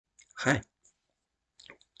Hi,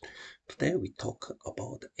 today we talk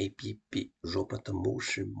about ABB robot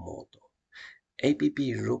motion model. ABB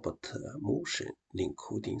robot motion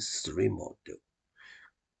including three models.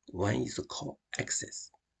 One is called axis.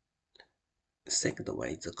 Second one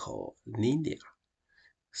is called linear.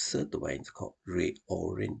 Third one is called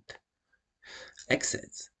reorient.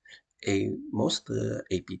 Axis. Most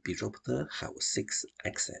ABB robots have 6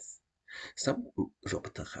 axes. Some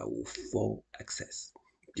robots have 4 axes,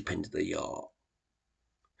 depending on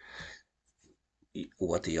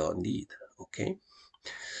what you need. Okay.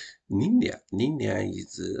 Linear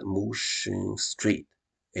is motion straight.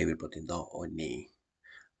 Everybody know only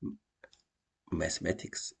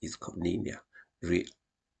mathematics is called linear.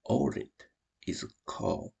 Reorient is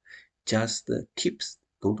called just the tips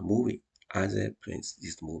don't moving. Other planes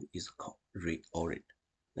is moving is called reorient.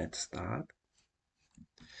 Let's start.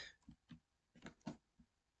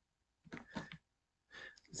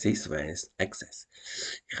 This one is axis.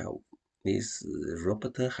 This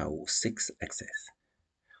robot have 6 axes.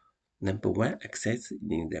 Number 1 axis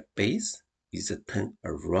in the base is turn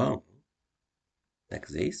around like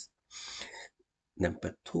this.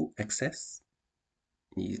 Number 2 axis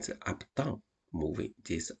is up down moving.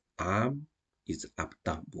 This arm is up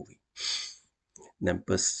down moving.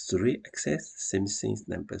 Number 3 axis, same thing.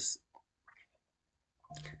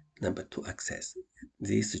 Number 2 axis,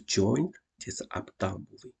 this joint is up down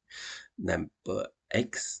moving.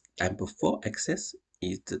 Number 4 axis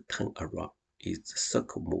is turn around, is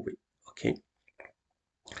circle moving. Okay.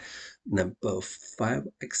 Number 5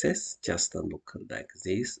 axis just look like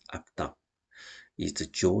this, up down. It's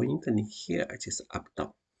joint in here, just up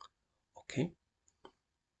down. Okay.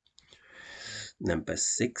 Number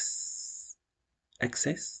 6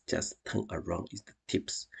 axis just turn around is the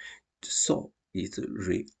tips. So it's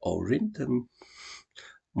reorient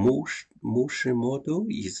motion model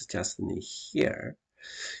is just in here.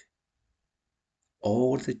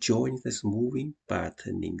 All the joints is moving, but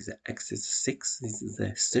in the axis 6 is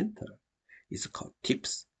the center. It's called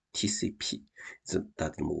tips, TCP.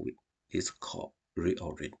 That moving is called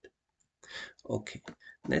reorient. Okay,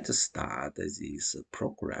 let's start this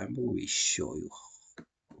program. We show you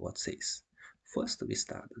what's this. First, we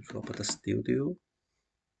start Robot Studio.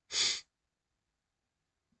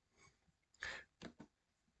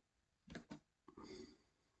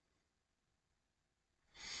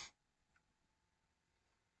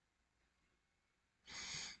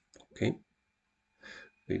 Okay,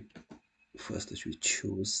 first we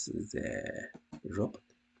choose the robot.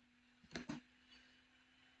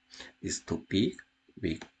 It's too big.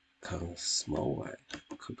 We can small one.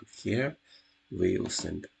 Go to here. Wheel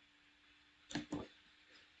center.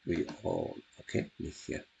 We all okay in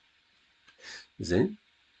here. Then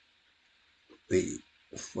we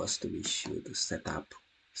should set up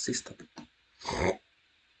system.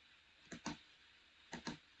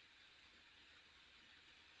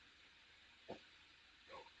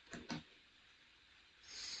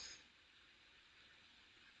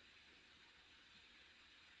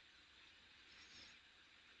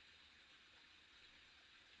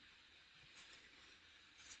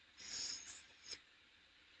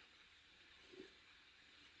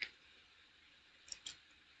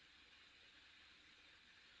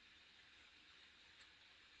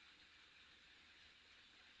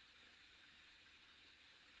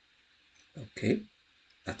 Okay,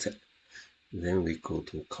 that's it. Then we go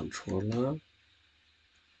to controller.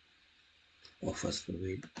 Or first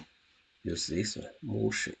we use this one,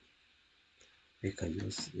 motion. We can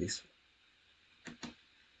use this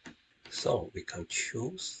one. So we can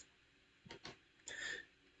choose.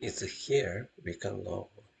 It's here. We can know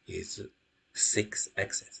it's 6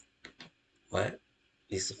 axis. One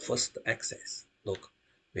is first axis. Look,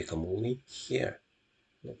 we can move in here.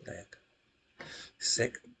 Look like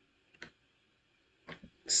second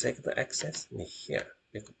axis in here.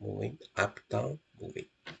 We can move in up, down, moving.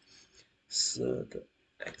 Third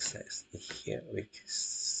axis in here. We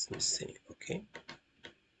can see. Okay.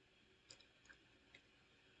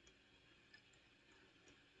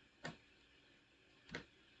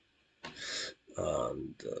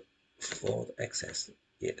 And fourth axis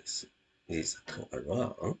is turn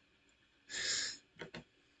around.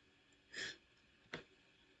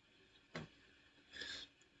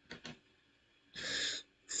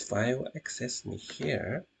 Five axis in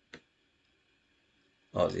here.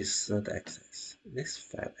 Oh, this third axis. This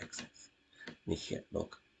 5 axis in here.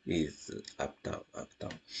 Look, is up down, up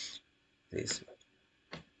down. This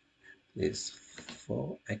one. This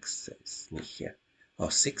 4 axis in here. Oh,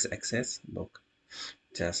 6 axis. Look,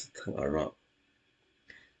 just turn around.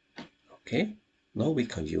 Okay. Now we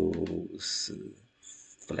can use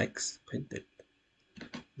Flexpendent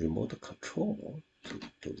remote control to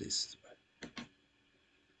do this.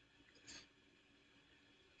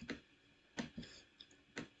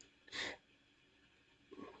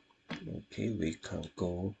 Okay, we can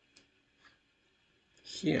go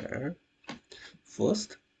here.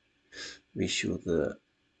 First, we should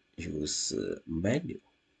use menu.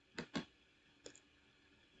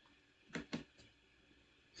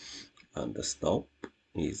 And the stop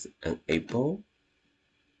is enable.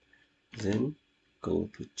 Then go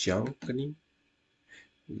to juggling.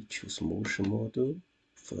 We choose motion model.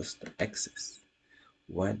 First axis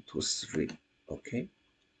 1, 2, 3. Okay,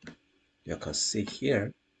 you can see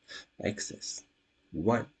here axis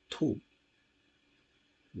 1, 2,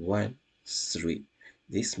 1, 3.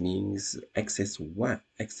 This means axis 1,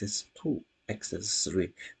 axis 2, axis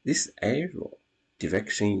 3. This arrow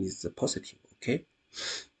direction is positive. Okay,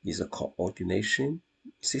 is a coordination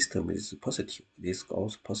system is positive. This is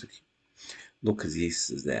also positive. Look,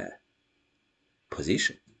 this is the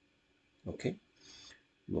position. Okay,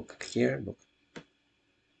 look here. Look,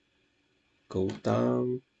 go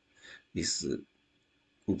down. This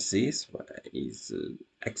one is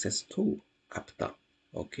axis 2, up down.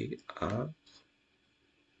 Okay,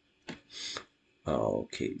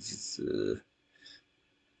 okay, this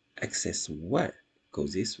axis 1 go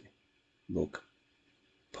this way. Look,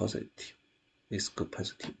 positive. This go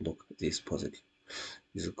positive. Look, this positive.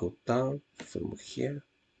 This go down from here.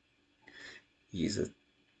 Is a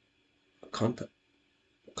counter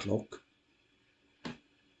clock.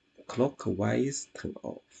 Clockwise turn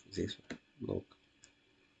off. This one. Look.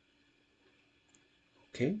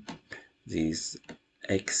 Okay. This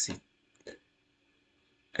axis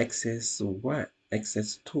 1,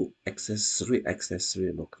 axis 2, axis 3, axis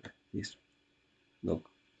 3. Look like this. Look.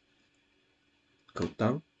 Go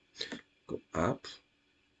down. Go up.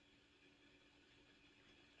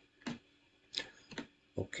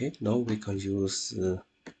 Okay. Now we can use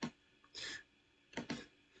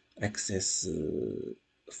axis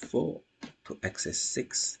 4 to axis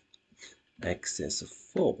 6. Axis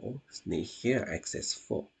 4 is near here. Axis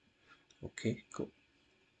 4. Okay. Go.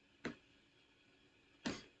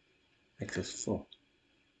 Axis 4.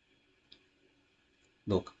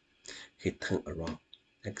 Look, he turn around.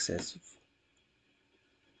 Axis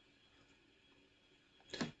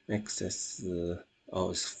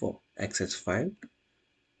oh, it's 4. Axis 5.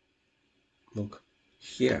 Look,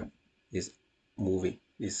 here is moving.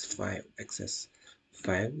 Is 5. Axis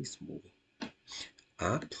 5 is moving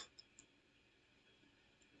up.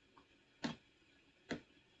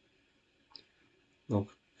 Look,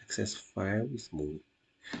 axis 5 is moving.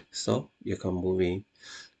 So you can move in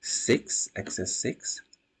 6. Axis 6.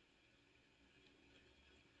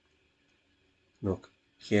 Look,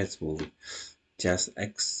 here it's moving. Just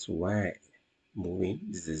X, Y moving.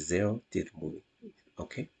 This is 0 did moving.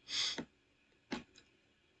 Okay.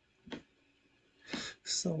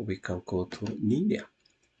 So we can go to linear.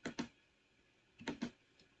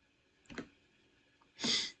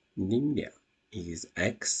 Linear is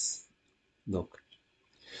X. Look,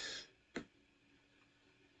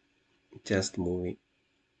 just moving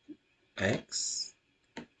X.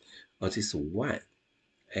 Or this 1.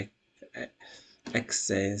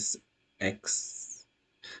 Axis X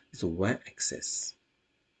is 1 axis.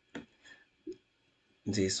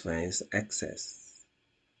 This one is axis.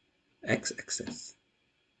 X axis.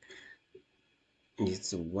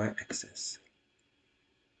 It's 1 axis.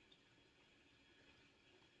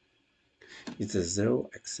 It's a 0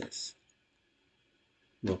 axis.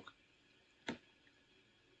 Look,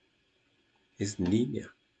 it's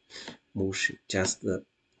linear motion. Just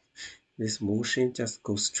this motion just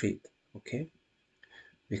goes straight. Okay,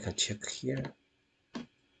 we can check here.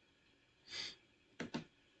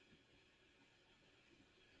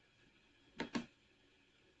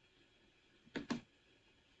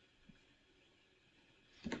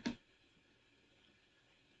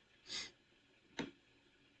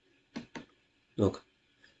 Look,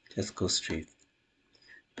 just go straight.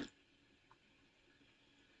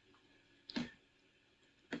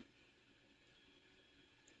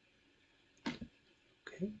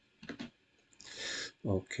 Okay.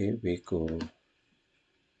 Okay, we go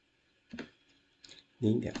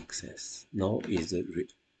linear axis. Now is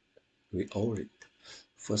reorient.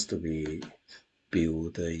 First we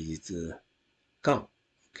build is gun.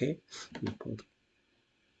 Okay, import.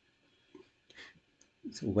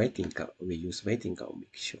 It's waiting gun. We use waiting gun.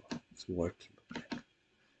 Make sure it's working.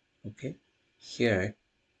 Okay, here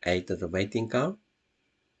add the waiting gun.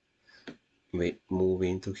 We move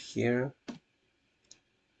into here.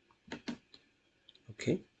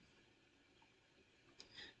 Okay.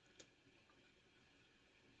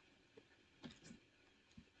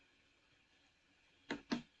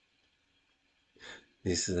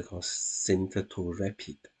 This is called center to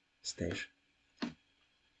rapid station.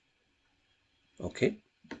 Okay.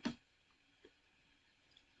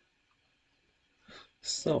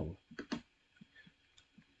 So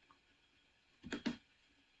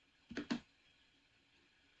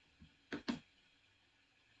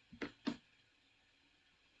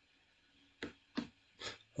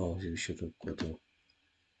you should go to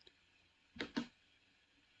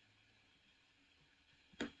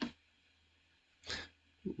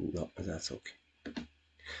no, that's okay.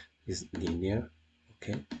 Is linear,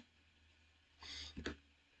 okay.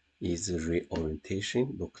 Is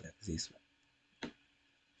reorientation look like this one?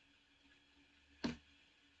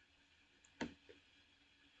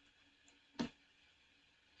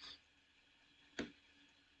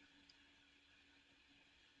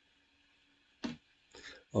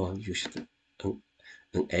 You should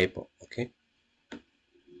enable, okay.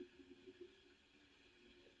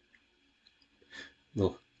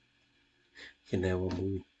 Look, he never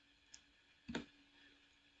moving.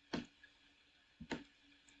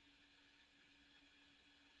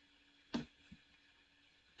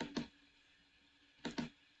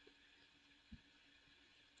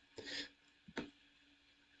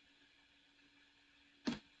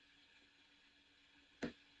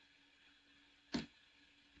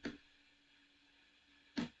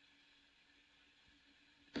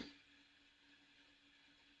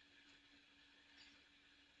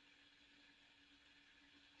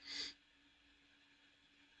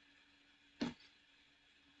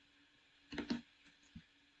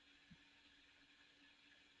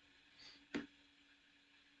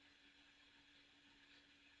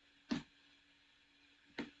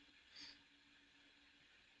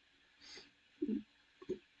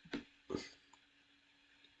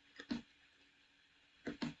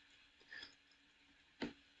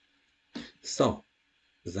 So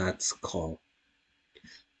that's called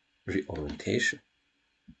reorientation.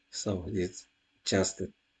 So it's just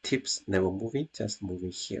tips never moving, just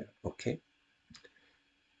moving here, okay.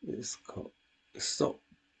 It's called. So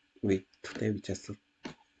today we just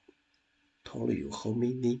told you how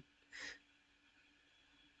many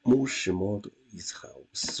motion model is have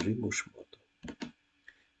 3 motion model.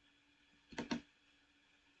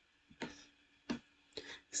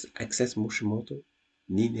 It's axis motion model,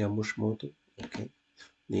 linear motion model, okay,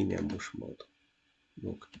 linear motion model.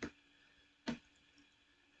 Look.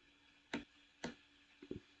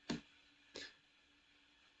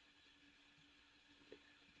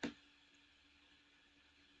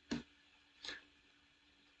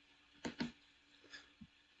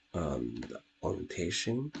 And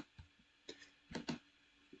orientation,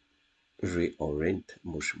 reorient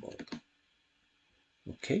motion model.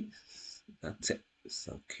 Okay, that's it.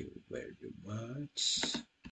 Thank you very much.